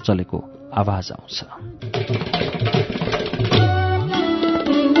मोटर चलेको आवाज आउँछ।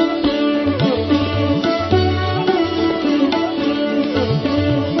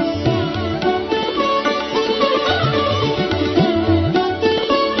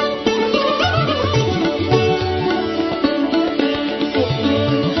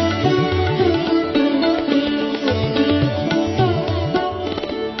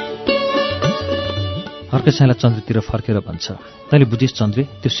 हर्केसाईलाई चन्द्रतिर फर्केर भन्छ, तैँले बुझिस् चन्द्रे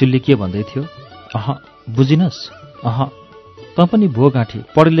त्यो सिल्ली के भन्दै थियो? बुझिनस्? तँ पनि भो गाँठी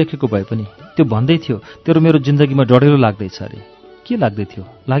पढे लेखेको भए पनि त्यो भन्दै थियो तेरो मेरो जिन्दगीमा डढेलो लाग्दैछ अरे। के लाग्दै थियो?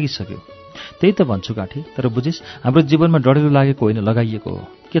 लागिसक्यो। त्यही त भन्छु गाँठी। तर बुझिस्, हाम्रो जीवनमा डढेलो लागेको होइन, लगाइएको हो।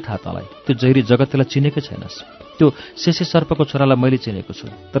 के थाहा तँलाई? त्यो जहिरी जगतलाई चिनेकै छैनस्। त्यो शेषे सर्पको छोरालाई मैले चिनेको छु,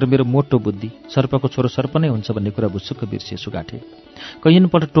 तर मेरो मोटो बुद्धि सर्पको छोरो सर्प नै हुन्छ भन्ने कुरा बुझ्छुक्क बिर्सिएछु गाँठे।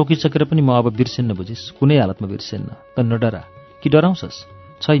 कैयनपल्ट टोकिसकेर पनि म अब बिर्सेन्न बुझिस्, कुनै हालतमा बिर्सेन्न। त नडरा कि डराउँछस्?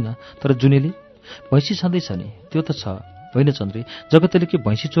 छैन, तर जुनेली भैँसी छँदैछ नि, त्यो त छ। होइन चन्द्रे, जगतले के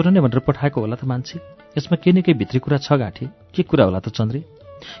भैँसी चोरने भनेर पठाएको होला त मान्छे? यसमा के न केही भित्री कुरा छ गाँठे। के कुरा होला त चन्द्रे?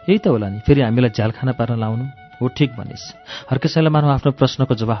 यही त होला नि, फेरि हामीलाई झ्यालखाना पार्न लाउनु। हो, ठिक भनिस्। हर्केसाईलाई मानव आफ्नो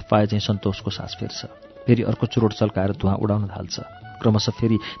प्रश्नको जवाफ पाए चाहिँ सन्तोषको सास फेर्छ। फेरि अर्को चुरोट चल्काएर धुवाँ उडाउन थाल्छ। क्रमशः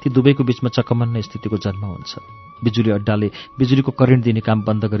फेरि ती दुवैको बीचमा चकमन्न स्थितिको जन्म हुन्छ। बिजुली अड्डाले बिजुलीको करेन्ट दिने काम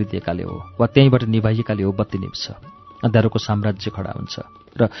बन्द गरिदिएकाले हो वा त्यहीँबाट निभाइएकाले हो बत्ती निप्छ। अँध्यारोको साम्राज्य खडा हुन्छ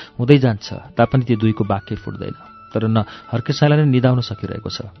र हुँदै जान्छ, तापनि ती दुईको वाक्य फुट्दैन। तर न हर्केसाईलाई नै निदाउन सकिरहेको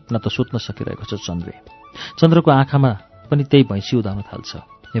छ, न त सुत्न सकिरहेको छ चन्द्रे। चन्द्रको आँखामा पनि त्यही भैँसी उदाउन थाल्छ।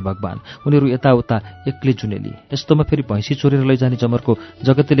 हे भगवान्, उनीहरू यताउता एक्लै जुनेली। यस्तोमा फेरि भैँसी चोरेर लैजाने जमरको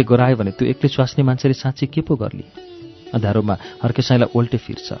जगतले गरायो भने त्यो एक्लै स्वास्नी मान्छेले साँच्चै के पो गर्ली? अँध्यारोमा हर्केसाईलाई ओल्टे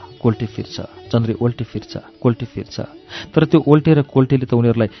फिर्छ, कोल्टे फिर्छ, चन्द्रे ओल्टे फिर्छ, कोल्टे फिर्छ। तर त्यो ओल्टे र कोल्टेले त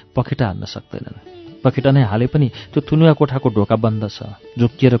उनीहरूलाई पखेटा हान्न सक्दैनन्। पखेटा नै हाले पनि त्यो थुनुवा कोठाको ढोका बन्द छ।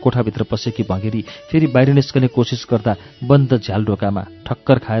 झुक्किएर कोठाभित्र पसेकी भँगेरी फेरि बाहिर निस्कने कोसिस गर्दा बन्द झ्याल ढोकामा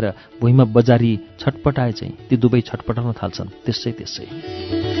ठक्कर खाएर भुइँमा बजारी छटपटाए चाहिँ ती दुवै छटपटाउन थाल्छन् त्यसै त्यसै।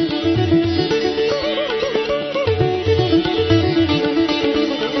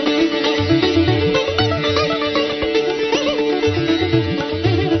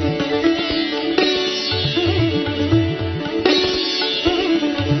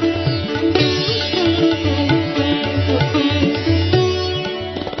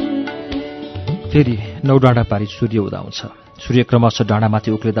 फेरि 9 डाँडा पारी सूर्य उदाउँछ। सूर्य क्रमशः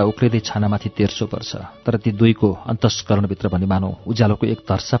डाँडामाथि उक्लिँदा उक्लिँदै छानामाथि तेर्सो पर्छ। तर ती दुईको अन्तस्करणभित्र भने मानौ उज्यालोको एक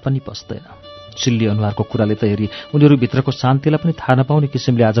धर्सा पनि पस्दैन। चिल्ली अनुहारको कुराले त हेरी उनीहरूभित्रको शान्तिलाई पनि थाहा नपाउने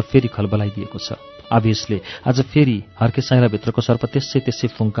किसिमले आज फेरि खलबलाइदिएको छ। आवेशले आज फेरि हर्केसाईलाई भित्रको सर्प त्यसै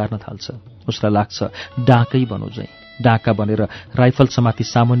त्यसै फुङ्कार्न थाल्छ। उसलाई लाग्छ डाँकै बनौ चाहिँ, डाँका बनेर राइफल समाती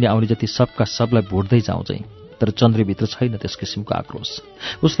सामुन्ने आउने जति सबका सबलाई भुट्दै जाउँ चाहिँ। तर चन्द्रभित्र छैन त्यस किसिमको आक्रोश।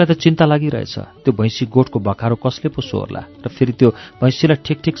 उसलाई त चिन्ता लागिरहेछ, त्यो भैँसी गोठको बखारो कसले पो सोहोर्ला र फेरि त्यो भैँसीलाई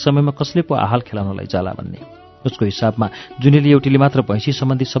ठिक ठिक समयमा कसले पो आहाल खेलाउनलाई जाला भन्ने। उसको हिसाबमा जुनेली एउटीले मात्र भैँसी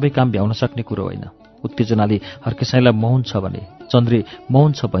सम्बन्धी सबै काम भ्याउन सक्ने कुरो होइन। उत्तेजनाले हर्केसाईलाई मौन छ भने चन्द्रे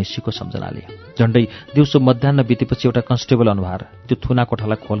मौन छ भैँसीको सम्झनाले। झण्डै दिउँसो मध्याह्न बितेपछि एउटा कन्स्टेबल अनुहार त्यो थुना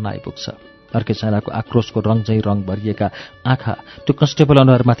कोठालाई खोल्न आइपुग्छ। हर्केसाईको आक्रोशको रङ चाहिँ रङ भरिएका आँखा त्यो कन्स्टेबल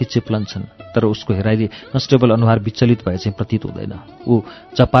अनुहारमाथि चिप्लन्छन्। तर उसको हेराइले कन्स्टेबल अनुहार विचलित भए चाहिँ प्रतीत हुँदैन। ऊ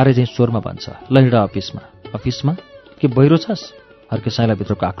चपारे चाहिँ स्वरमा भन्छ, ल हिँड अफिसमा। अफिसमा? के बहिरो छस्? हर्केसाईलाई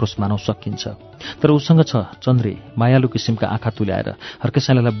भित्रको आक्रोश मानव सकिन्छ। तर उसँग छ चन्द्रे मायालु किसिमका आँखा तुल्याएर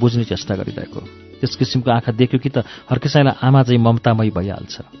हर्केसाईलाई बुझ्ने चेष्टा गरिरहेको। त्यस किसिमको आँखा देख्यो कि त हर्केसाईलाई आमा चाहिँ ममतामय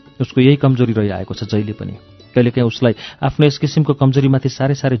भइहाल्छ। उसको यही कमजोरी रहिआएको छ जहिले पनि। कहिलेकाहीँ उसलाई आफ्नो यस किसिमको कमजोरीमाथि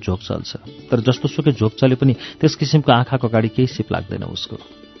साह्रै साह्रै झोक चल्छ। तर जस्तोसुकै झोक चले पनि त्यस किसिमको आँखाको अगाडि केही सिप लाग्दैन उसको।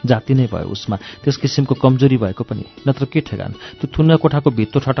 जाति नै भयो उसमा त्यस किसिमको कमजोरी भएको पनि, नत्र के ठेगान त्यो थुन्ना कोठाको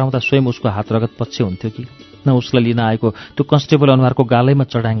भित्तो ठटाउँदा स्वयं उसको हात रगत पछि हुन्थ्यो कि न उसलाई लिन आएको त्यो कन्स्टेबल अनुहारको गालैमा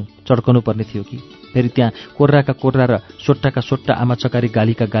चड्कनु पर्ने थियो कि फेरि त्यहाँ कोर्राका कोर्रा र सोट्टाका सोट्टा आमा चकारी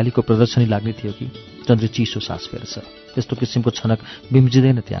गालीका गालीको प्रदर्शनी लाग्ने थियो कि। चन्द्र चिसो सास फेर्छ। त्यस्तो किसिमको छनक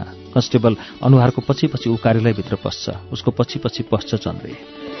बिम्जिँदैन त्यहाँ। कन्स्टेबल अनुहारको पछि पछि ऊ कार्यालयभित्र पस्छ। उसको पछि पछि पस्छ चन्द्रे।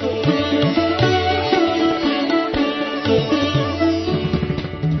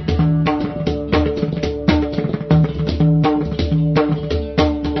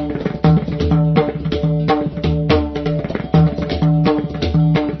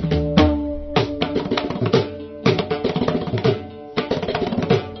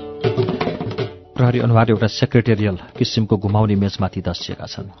 प्रहरी अनुहार एउटा सेक्रेटेरियल किसिमको घुमाउने मेचमाथि दसिएका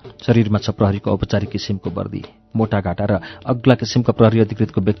छन्। शरीरमा छ प्रहरीको औपचारिक किसिमको वर्दी। मोटा घाटा र अग्ला किसिमका प्रहरी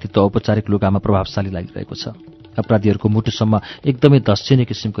अधिकृतको व्यक्तित्व औपचारिक लुगामा प्रभावशाली लागिरहेको छ। अपराधीहरूको मुटुसम्म एकदमै दस्यने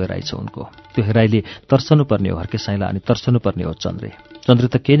किसिमको हेराइ छ उनको। त्यो हेराइले तर्सनुपर्ने हो हर्केसाईलाई अनि तर्सनुपर्ने हो चन्द्रे। चन्द्रे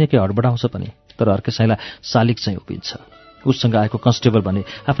त केही न केही हडबडाउँछ पनि, तर हर्केसाईलाई शालिक चाहिँ उभिन्छ। उससँग आएको कन्स्टेबल भने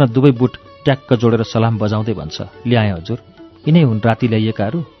आफ्ना दुवै बुट ट्याक्क जोडेर सलाम बजाउँदै भन्छ, ल्याएँ हजुर। यिनै हुन् राति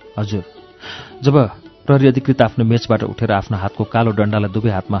ल्याइएकाहरू? हजुर। जब प्रहरी अधिकृत आफ्नो मेचबाट उठेर आफ्नो हातको कालो डन्डालाई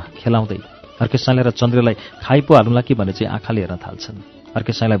दुवै हातमा खेलाउँदै हर्केसाईलाई र चन्द्रलाई खाइ पो हालौँला कि भने चाहिँ आँखाले हेर्न थाल्छन्।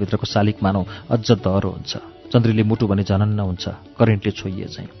 हर्केसाईलाई भित्रको शालिक मानव अझ दह्रो हुन्छ। चन्द्रले मुटु भने झनन्न हुन्छ, करेन्टले छोइए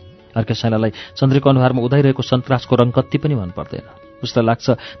चाहिँ। हर्केसाईलाई चन्द्रको अनुहारमा उदाइरहेको सन्तासको रङ कति पनि मन पर्दैन। उसलाई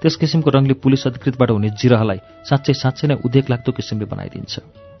लाग्छ त्यस किसिमको रङले पुलिस अधिकृतबाट हुने जिरहलाई साँच्चै साँच्चै नै उदेक लाग्दो किसिमले बनाइदिन्छ।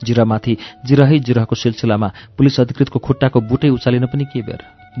 जिरहमाथि जिरहको सिलसिलामा पुलिस अधिकृतको खुट्टाको बुटै उचालिन पनि के बेर।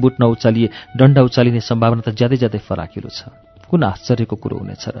 बुट नउचालिए डन्डा उचालिने सम्भावना त ज्यादै ज्यादै फराकिलो छ। कुन आश्चर्यको कुरो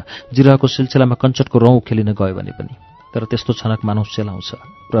हुनेछ र जिरहको सिलसिलामा कञ्चटको रौँ खेलिन गयो भने पनि। तर त्यस्तो छनक मानव सेलाउँछ।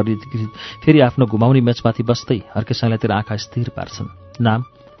 प्रहरी अधिकृत फेरि आफ्नो घुमाउने मेचमाथि बस्दै हर्केसाईलातिर आँखा स्थिर पार्छन्। नाम?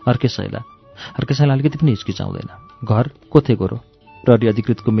 हर्केसाईला। हर्केसाईलाई अलिकति पनि हिचकिचाउँदैन। घर? कोथे गोरो। प्रहरी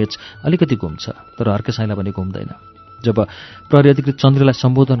अधिकृतको मेच अलिकति घुम्छ, तर हर्के साइला भने घुम्दैन। जब प्रहरी अधिकृत चन्द्रेलाई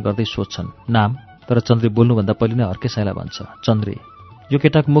सम्बोधन गर्दै सोध्छन् नाम, तर चन्द्रे बोल्नुभन्दा पहिले नै हर्के साइला भन्छ चन्द्रे, यो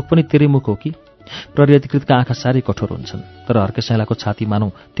केटाको मुख पनि तेरै मुख हो कि? प्रहरी अधिकृतका आँखा साह्रै कठोर हुन्छन्, तर हर्के साइलाको छाती मानौ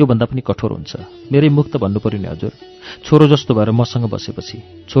त्योभन्दा पनि कठोर हुन्छ। मेरै मुख त भन्नु पर्यो नि हजुर, छोरो जस्तो भएर मसँग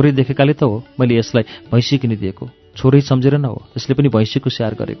बसेपछि। छोरी देखेकाले त हो मैले यसलाई भैँसी किनिदिएको, छोरै सम्झेर न हो यसले पनि भैँसीको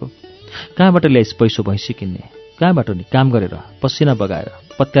स्याहार गरेको। कहाँबाट ल्याइस् पैसो भैँसी किन्ने? कहाँबाट नि? काम गरेर, पसिना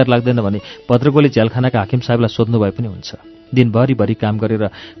बगाएर। पत्यार लाग्दैन भने भद्रगोली झ्यालखानाका हाकिम साहेबलाई सोध्नु भए पनि हुन्छ। दिनभरिभरि काम गरेर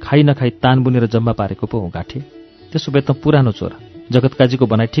खाइ नखाइ तान बुनेर जम्मा पारेको पो हो गाँठे। त्यसो भए त पुरानो चोर जगत काजीको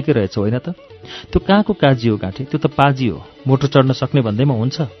भनाइ ठिकै रहेछ होइन त? त्यो कहाँको काजी हो गाँठे, त्यो त पाजी हो। मोटर चढ्न सक्ने भन्दैमा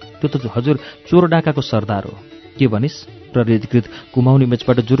हुन्छ? त्यो त हजुर चोर डाकाको सरदार हो। के भनिस्? प्रहरी अधिकृत कुमाउने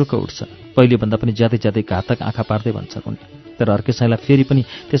मेचबाट जुरुक्क उठ्छ। पहिले भन्दा पनि ज्यादै ज्यादै घातक आँखा पार्दै भन्छ उनी। तर हर्के साइला फेरि पनि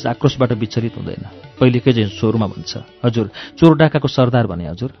त्यस आक्रोशबाट विचलित हुँदैन। पहिलेकै चाहिँ स्वरमा भन्छ, हजुर चोर डाकाको सरदार भने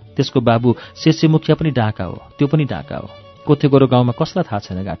हजुर, त्यसको बाबु शेषे मुखिया पनि डाका हो, त्यो पनि डाका हो। कोथे गोरो गाउँमा कसलाई थाहा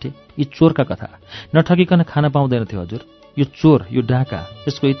छैन गाँठे? यी चोरका कथा नठगिकन खान पाउँदैन थियो हजुर। यो चोर, यो डाका,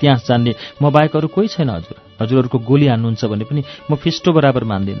 यसको इतिहास जान्ने म बाहेक अरू कोही छैन हजुर। हजुरहरूको गोली हान्नुहुन्छ भने पनि म फिस्टो बराबर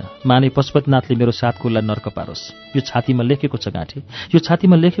मान्दिनँ। माने पशुपतिनाथले मेरो सात खुल्ला नर्क पारोस्। यो छातीमा लेखेको छ गाँठे, यो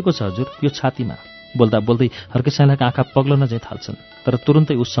छातीमा लेखेको छ हजुर, यो छातीमा। बोल्दा बोल्दै हर्के साइलाका आँखा पग्लन चाहिँ थाल्छन्, तर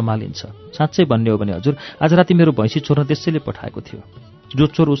तुरुन्तै ऊ सम्हालिन्छ। साँच्चै भन्ने हो भने हजुर आज राति मेरो भैँसी चोर्न त्यसैले पठाएको थियो। जो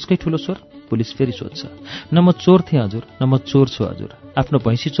चोर उसकै ठुलो चोर? पुलिस फेरि सोध्छ। न म चोर थिएँ हजुर, न म चोर छु हजुर। आफ्नो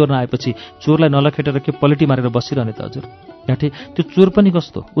भैँसी चोर्न आएपछि चोरलाई नलखेटेर के पलेटी मारेर बसिरहने त हजुर? गाँठे त्यो चोर पनि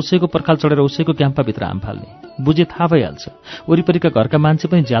कस्तो, उसैको पर्खाल चढेर उसैको क्याम्पाभित्र हाम फाल्ने। बुझे थाहा भइहाल्छ। वरिपरिका घरका मान्छे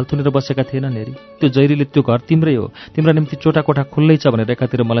पनि झ्याल थुनेर बसेका थिएनन् हेरी। त्यो जैरीले त्यो घर तिम्रै हो, तिम्रा निम्ति चोटा कोठा खुल्लै छ भनेर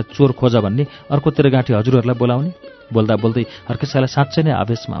एकातिर मलाई चोर खोजा भन्ने, अर्कोतिर गाँठे हजुरहरूलाई बोलाउने। बोल्दा बोल्दै हर्के साइला साँच्चै नै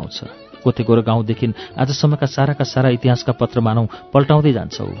आवेशमा आउँछ। कोथे गोरो गाउँदेखि आजसम्मका सारा इतिहासका पत्र मानौ पल्टाउँदै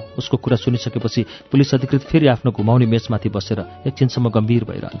जान्छ ऊ। उसको कुरा सुनिसकेपछि पुलिस अधिकृत फेरि आफ्नो घुमाउने मेचमाथि बसेर एकछिनसम्म गम्भीर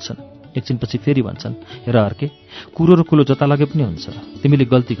भइरहन्छन्। एकछिनपछि फेरि भन्छन्, हेर हर्के, कुरो र कुलो जता लगे पनि हुन्छ। तिमीले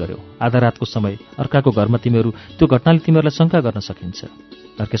गल्ती गर्यौ। आधा रातको समय अर्काको घरमा तिमीहरू, त्यो घटनाले तिमीहरूलाई शङ्का गर्न सकिन्छ।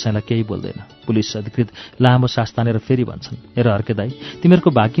 हर्के साइला केही बोल्दैन। पुलिस अधिकृत लामो सास तानेर फेरि भन्छन्, हेर हर्के दाई, तिमीहरूको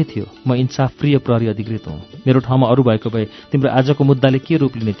भाग्य थियो म इन्साफ प्रिय प्रहरी अधिकृत हुँ। मेरो ठाउँमा अरू भएको भए तिम्रो आजको मुद्दाले के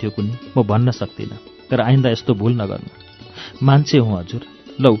रूप लिने थियो कुनी म भन्न सक्दिनँ। तर आइन्दा यस्तो भुल नगर्नु। मान्छे हुँ हजुर।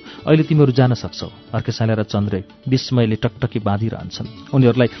 लौ अहिले तिमीहरू जान सक्छौ। हर्के साइला र चन्द्रे विस्मयले टकटकी बाँधिरहन्छन्।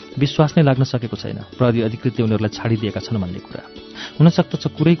 उनीहरूलाई विश्वास नै लाग्न सकेको छैन प्रहरी अधिकृतले उनीहरूलाई छाडिदिएका छन् भन्ने कुरा।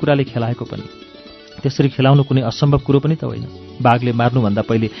 हुनसक्दछ कुरै कुराले खेलाएको पनि। त्यसरी खेलाउनु कुनै असम्भव कुरो पनि त होइन। बाघले मार्नुभन्दा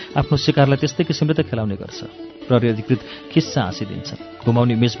पहिले आफ्नो शिकारलाई त्यस्तै किसिमले त खेलाउने गर्छ। प्रहरी अधिकृत खिस्सा हाँसिदिन्छन्।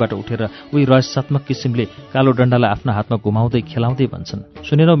 घुमाउने मेचबाट उठेर उही रहस्यात्मक किसिमले कालो डन्डालाई आफ्ना हातमा घुमाउँदै खेलाउँदै भन्छन्,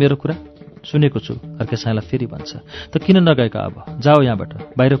 सुनेनौ मेरो कुरा? सुनेको छु। हर्के साइला फेरि भन्छ, त किन नगएका? अब जाओ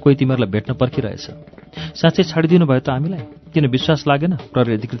यहाँबाट, बाहिर कोही तिमीहरूलाई भेट्न पर्खिरहेछ। साँच्चै छाडिदिनु भयो त हामीलाई? किन विश्वास लागेन?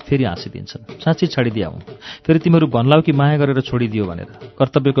 प्रहरी अधिकृत फेरि हाँसिदिन्छन्, साँच्चै छाडिदिया हुँ। फेरि तिमीहरू भन्लाउ कि माया गरेर छोडिदियो भनेर।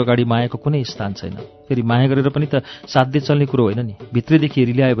 कर्तव्यको अगाडि मायाको कुनै स्थान छैन। फेरि माया गरेर पनि त साध्य चल्ने कुरो होइन नि। भित्रैदेखि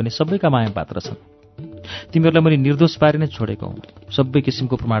हेरिल्यायो भने सबैका माया पात्र छन्। तिमीहरूलाई मैले निर्दोष पारि नै छोडेको हुँ। सबै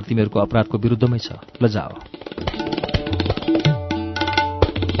किसिमको प्रमाण तिमीहरूको अपराधको विरुद्धमै छ। ल जाओ।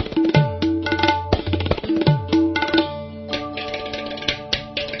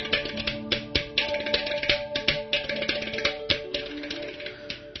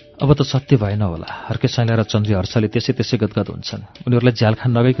 अब त सत्य भएन होला। हर्के साइला र चन्द्री हर्षले त्यसै गदगद हुन्छन्। उनीहरूलाई झ्यालखान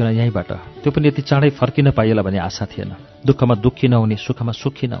नगइकन यहीँबाट, त्यो पनि यति चाँडै फर्किन पाइएला भन्ने आशा थिएन। दुःखमा दुःखी नहुने, सुखमा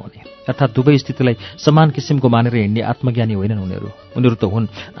सुखी नहुने, अर्थात् दुवै स्थितिलाई समान किसिमको मानेर हिँड्ने आत्मज्ञानी होइनन् उनीहरू। उनीहरू त हुन्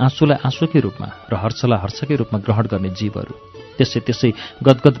आँसुलाई आँसुकै रूपमा र हर्षलाई हर्षकै रूपमा ग्रहण गर्ने जीवहरू। त्यसै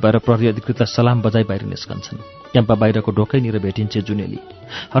गदगद भएर प्रहरी अधिकृतलाई सलाम बजाई बाहिर निस्कन्छन्। क्याम्पा बाहिरको ढोकैनिर भेटिन्छे जुनेली।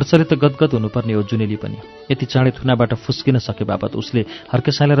 हर्षले त गदगद हुनुपर्ने हो, जुनेली पनि। यति चाँडै थुनाबाट फुस्किन सके बापत उसले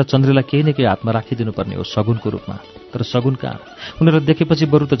हर्के साइला र चन्द्रेलाई केही न केही हातमा राखिदिनुपर्ने हो सगुनको रूपमा। तर सगुन कहाँ? उनीहरूलाई देखेपछि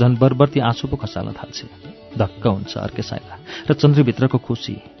बरु त झन् बरबर्ती आँसु पो खसाल्न थाल्छे। धक्क हुन्छ हर्के साइला र चन्द्रभित्रको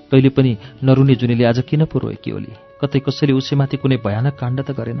खुसी। कहिले पनि नरुने जुनेली आज किन पो रोएकी होली? कतै कसैले उसैमाथि कुनै भयानक काण्ड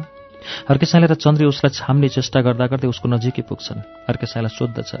त गरेन? हर्के साइला र चन्द्रे उसलाई छाम्ने चेष्टा गर्दा गर्दै उसको नजिकै पुग्छन्। हर्के साइला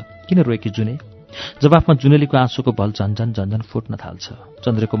सोध्दछ, किन रोएकी जुने? जवाफमा जुनेलीको आँसुको भल झन्झन फुट्न थाल्छ।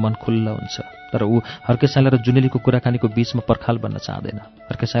 चन्द्रेको मन खुल्ला हुन्छ, तर ऊ हर्के साइला र जुनेलीको कुराकानीको बीचमा पर्खाल बन्न चाहँदैन।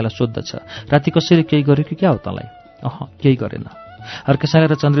 हर्के साइला सोध्दछ, राति कसैले केही गर्यो कि क्या हो तँलाई? केही गरेन। हर्के साइला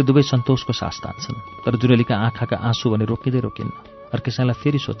र चन्द्रे दुवै सन्तोषको सास तान्छन्, तर जुनेलीका आँखाका आँसु भने रोकिँदै रोकिन्न। हर्के साइला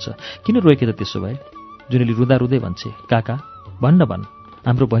फेरि सोध्छ, किन रोएकी त त्यसो भए? जुनेली रुँदा रुँदै भन्छे, काका भन्न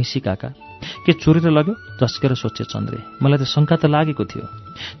हाम्रो भैँसी काका। के चोरेर लग्यो? झस्केर सोचे चन्द्रे। मलाई त शङ्का त लागेको थियो।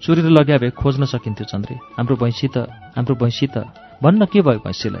 चोरेर लग्या भए खोज्न सकिन्थ्यो चन्द्रे। हाम्रो भैँसी त भन्न के भयो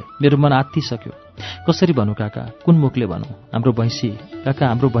भैँसीलाई? मेरो मन आत्तिसक्यो। कसरी भनौँ काका? कुन मुखले भनौँ? हाम्रो भैँसी काका,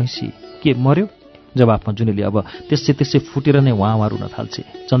 हाम्रो भैँसी के मर्यो? जवाफमा जुनेली अब त्यसै फुटेर नै वहाँ रुन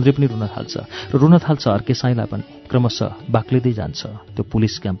थाल्छे। चन्द्रे पनि रुन थाल्छ र रुन थाल्छ अर्के साइला पनि। क्रमशः बाक्लिँदै जान्छ त्यो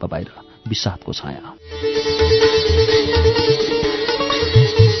पुलिस क्याम्प बाहिर विषादको छाया।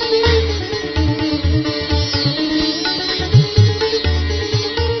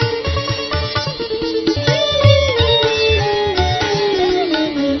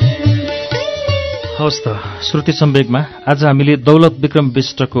 हवस् त, श्रुति सम्वेगमा आज हामीले दौलत विक्रम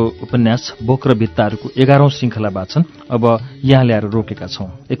बिष्टको उपन्यास भोक र भित्ताहरूको 11औं श्रृङ्खला वाचन अब यहाँ ल्याएर रोकेका छौं।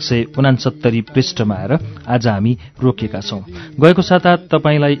 169 पृष्ठमा आएर आज हामी रोकेका छौं। गएको साता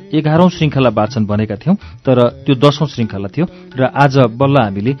तपाईलाई 11औं श्रृङ्खला वाचन भनेका थियौं, तर त्यो 10औं श्रृङ्खला थियो र आज बल्ल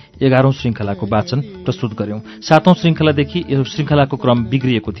हामीले 11औं श्रृङ्खलाको वाचन प्रस्तुत गर्यौं। 7औं श्रृङ्खलादेखि यो श्रृङ्खलाको क्रम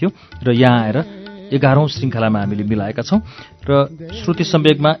बिग्रिएको थियो र यहाँ आएर 11औं श्रृङ्खलामा हामीले मिलाएका छौं र श्रुति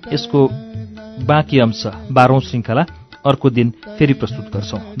सम्वेगमा यसको बाँकी अंश 12औं श्रृङ्खला अर्को दिन फेरि प्रस्तुत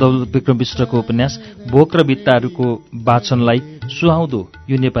गर्छौं। दौलत विक्रम बिष्टको उपन्यास भोक र भित्ताहरूको वाचनलाई सुहाउँदो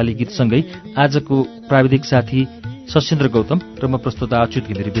यो नेपाली गीतसँगै आजको प्राविधिक साथी सशिन्द्र गौतम र म प्रस्तुता अच्युत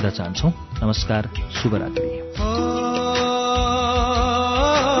घिमिरे बिदा चाहन्छौं। नमस्कार, शुभरात्रि।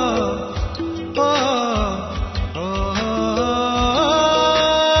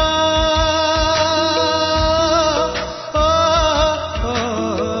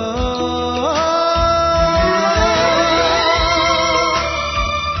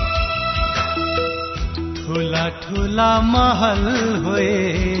 महल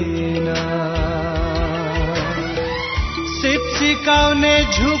होइन, सिकाउने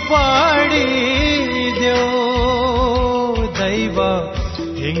झुपडी देऊ, दैव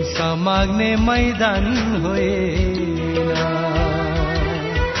हिंसा माग्ने मैदान होइन,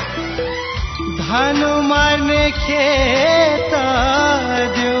 धानु मार्ने खेत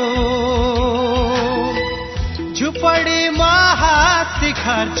देऊ, झुपडीमा हात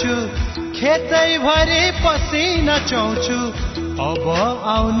तिखार्छु, खेतैभरि पसिना चौछु, अब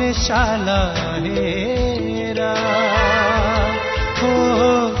आउने साल हेर, हो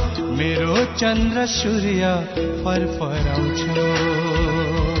मेरो चन्द्र सूर्य फरफराउँछु,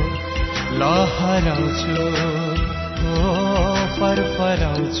 लहराउँछु, हो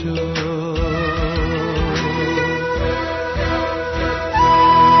फरफराउँछु।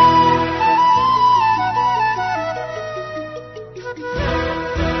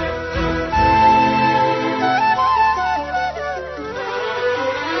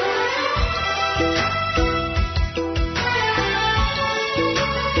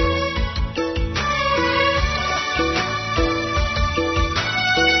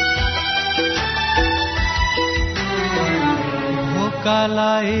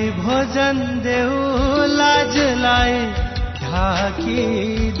 भोकालाई भोजन देऊ, लाजलाई ढाकी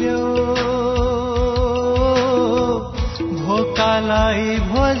देऊ, भोकालाई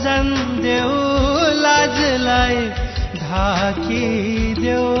भोजन देऊ, लाजलाई ढाकी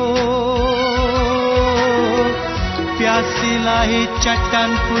देऊ, प्यासीलाई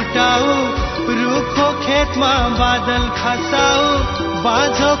चट्टान फुटाऊ, रुखो खेतमा बादल खसाऊ,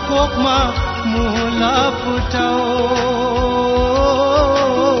 बाँझो कोखमा मूल फुटाऊ,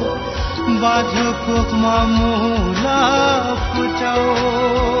 बाँझो कोखमा मूल फुटाऊ,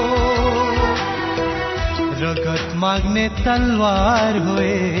 रगत माग्ने तलवार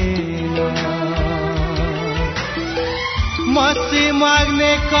होइन, मसी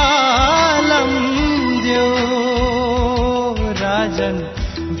माग्ने कलम देऊ, राजन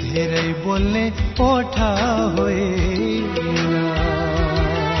धेरै बोल्ने ओठा होइन,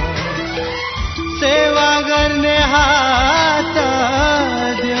 सेवा गर्ने हात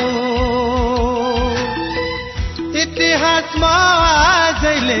देऊ, इतिहासमा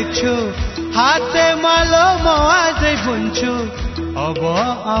आजै लेख्छु, हाते मालो म आजै बुन्छु, अब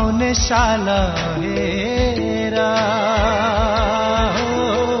आउने साल हेर,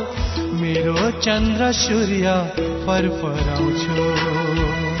 मेरो चन्द्र सूर्य फरफराउँछु,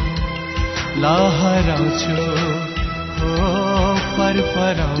 लहराउँछु, हो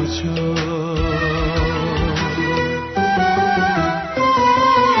फरफराउँछु।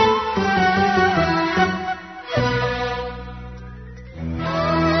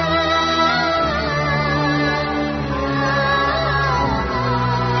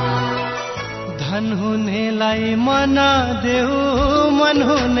 धन हुनेलाई मन देऊ, मन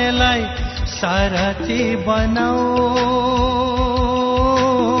हुनेलाई सारथी बनाऊ,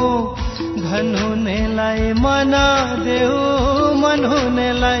 धन हुनेलाई मन देऊ, मन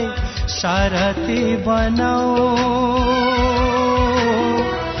हुनेलाई सारथी बनाऊ,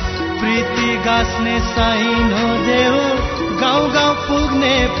 प्रीति गाँस्ने साइनो देऊ, गाउँ गाउँ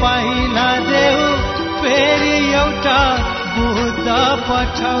पुग्ने पाइला देऊ फेरि एउटा बुद्ध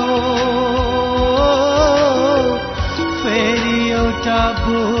पठाऊ फेरि एउटा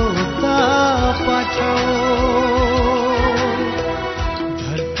बुद्ध पठाऊ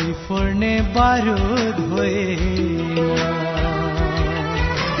धरती फोड्ने बारुद होइन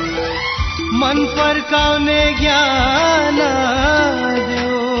मन फर्काउने ज्ञान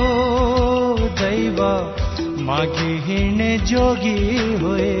देऊ दैव मागी हिँड्ने जोगी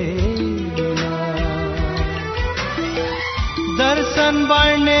होइन दर्शन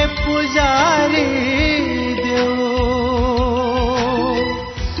बाँड्ने पुजारी देऊ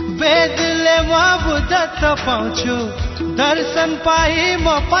वेदले म बुद्धत्व पाउँछु दर्शन पाई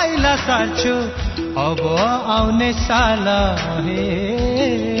म पाइला सार्छु अब आउने साल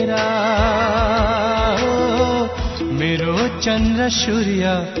हेरा मेरो चन्द्र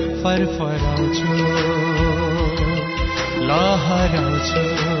सूर्य फरफराउँछु लहराउँछु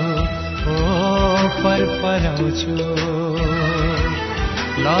ओ फरफराउँछु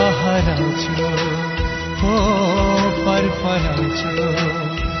लहराउँछु ओ फरफराउँछु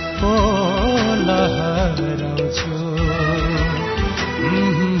ओ लहराउँछु